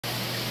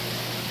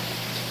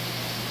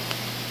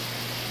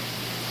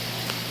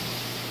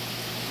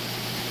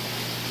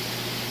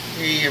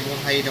Hey everyone,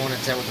 how you doing?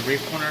 It's Ed with the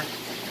Reef Corner.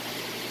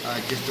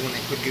 Just doing a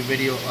quick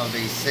video of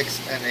a 6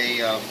 and a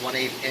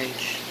 1/8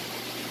 inch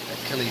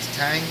Achillies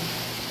Tang.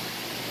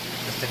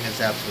 This thing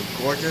is absolutely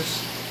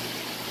gorgeous.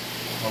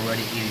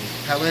 Already eating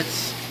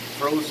pellets,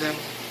 frozen,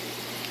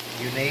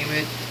 you name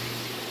it.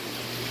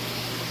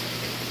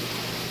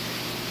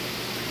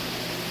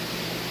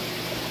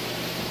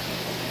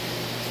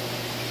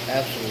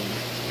 Absolutely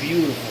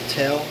beautiful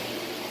tail.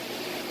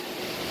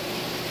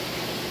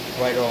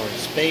 Bright orange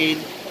spade.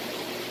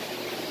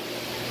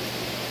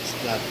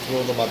 Not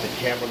thrilled about the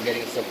camera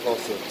getting so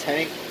close to the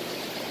tank.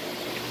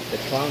 The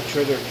clown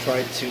trigger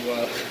tried to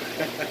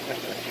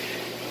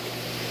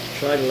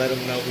let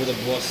him know who the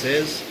boss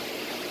is.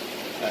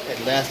 It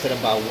lasted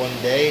about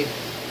 1 day,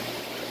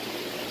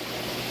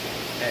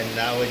 and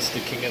now it's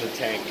the king of the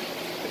tank.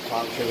 The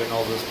clown trigger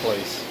knows this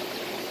place.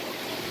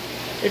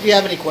 If you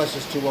have any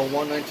questions,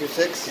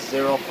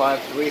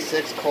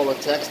 211-926-0536, call or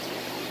text,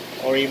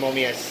 or email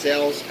me at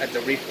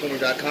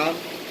sales@TheReefCorner.com.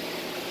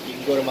 You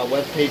can go to my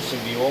webpage to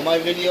view all my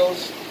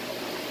videos.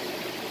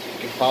 You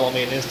can follow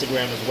me on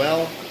Instagram as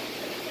well.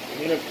 I'm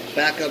going to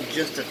back up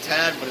just a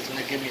tad, but it's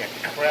going to give me a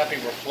crappy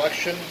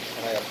reflection,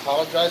 and I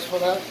apologize for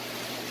that.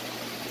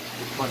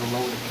 Just trying to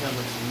lower the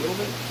camera just a little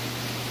bit in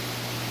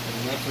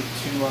an effort to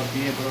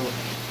be able to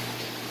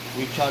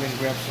reach out and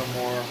grab some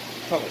more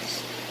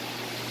pellets.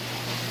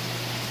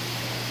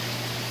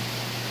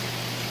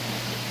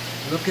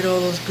 Look at all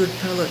those good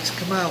pellets,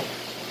 come out.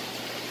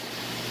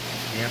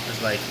 The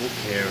emperor's like, who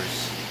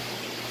cares?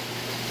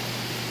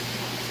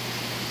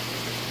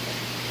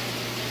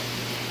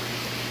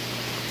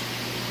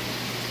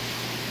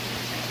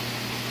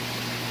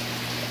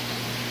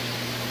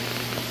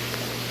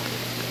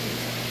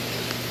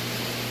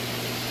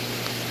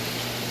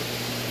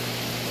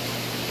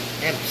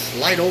 And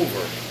slide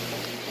over.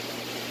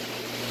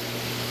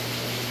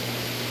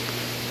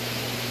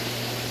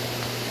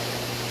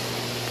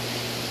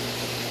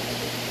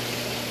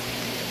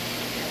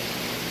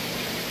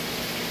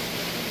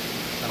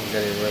 I'm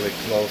getting really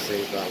close and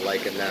he's not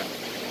liking that.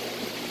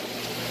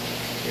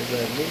 He's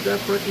gonna move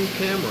that freaking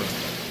camera.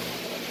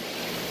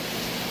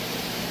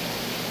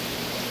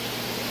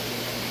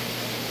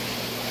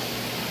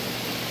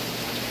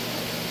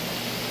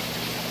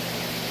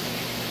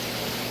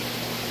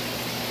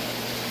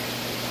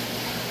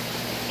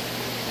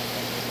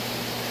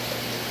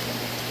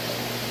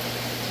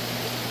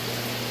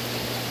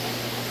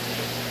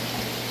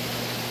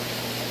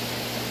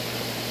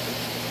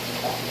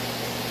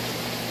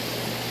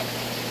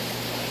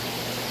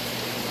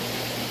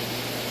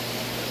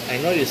 I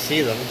know you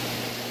see them.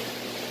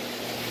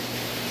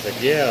 It's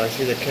like, yeah, I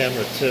see the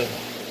camera too.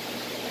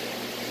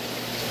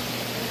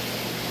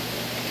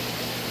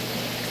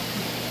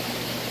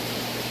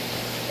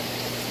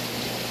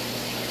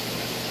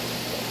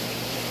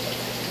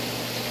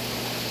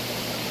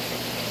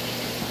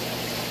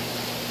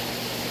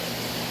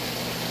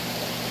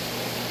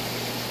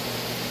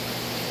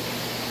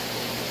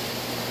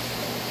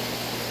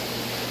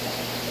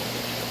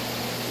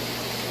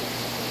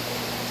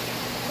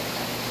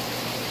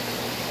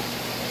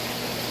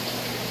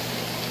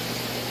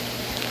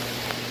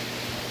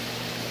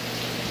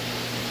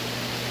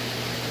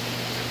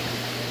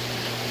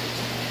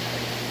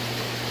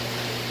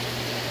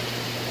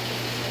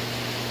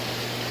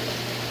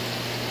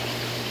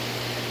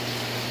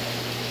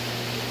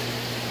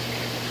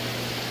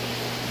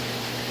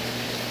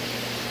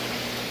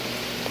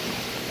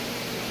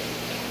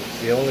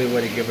 The only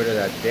way to get rid of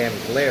that damn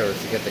glare is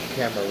to get the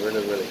camera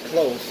really, really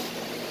close.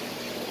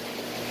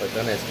 But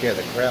then I scare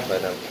the crap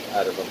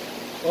out of them.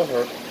 Or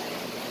her.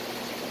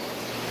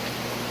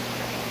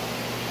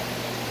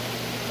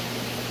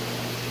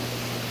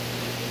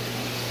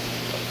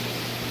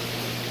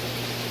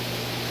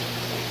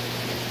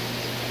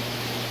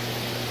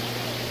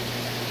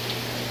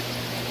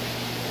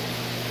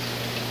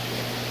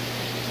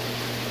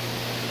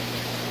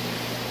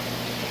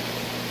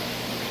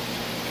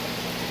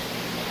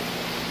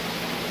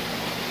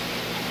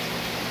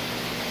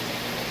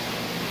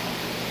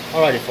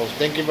 Alrighty folks,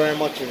 thank you very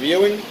much for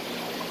viewing.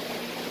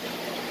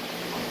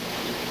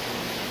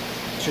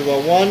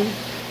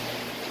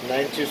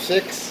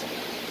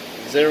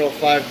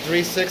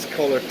 201-926-0536,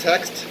 call or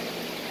text,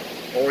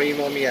 or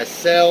email me at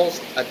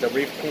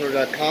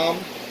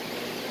sales@TheReefCorner.com.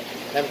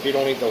 And if you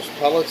don't need those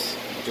pellets,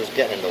 just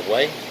get in the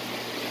way.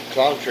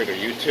 Clown trigger,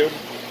 YouTube.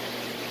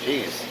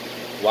 Jeez,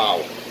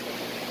 wow.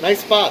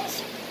 Nice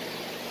spots.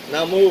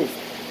 Now move.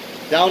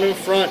 Down in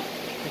front.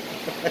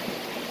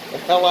 The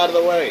hell out of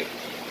the way.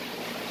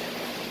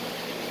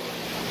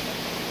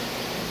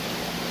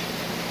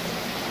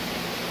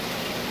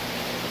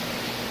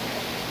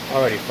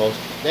 Alrighty folks,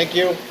 thank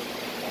you.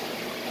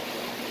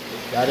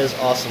 That is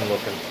awesome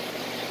looking.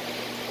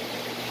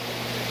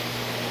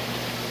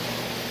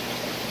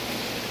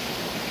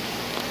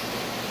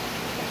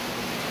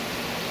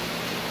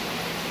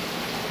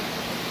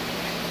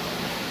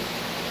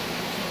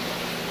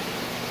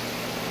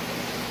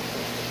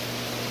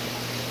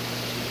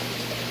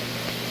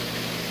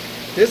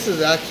 This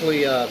is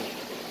actually,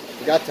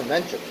 forgot to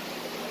mention,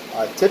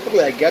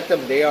 Typically I get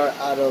them, they are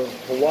out of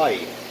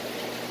Hawaii.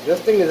 This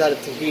thing is out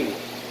of Tahiti.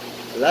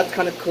 So that's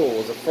kind of cool. It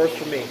was a first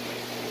for me.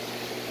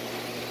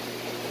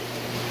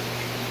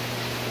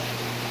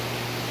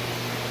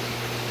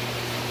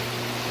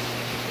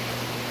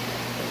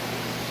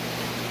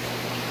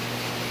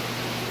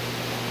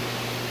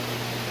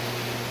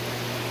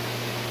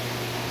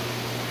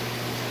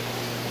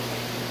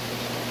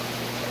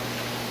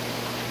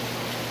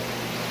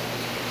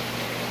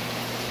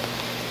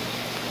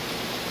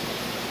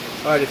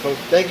 Alrighty folks,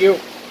 thank you.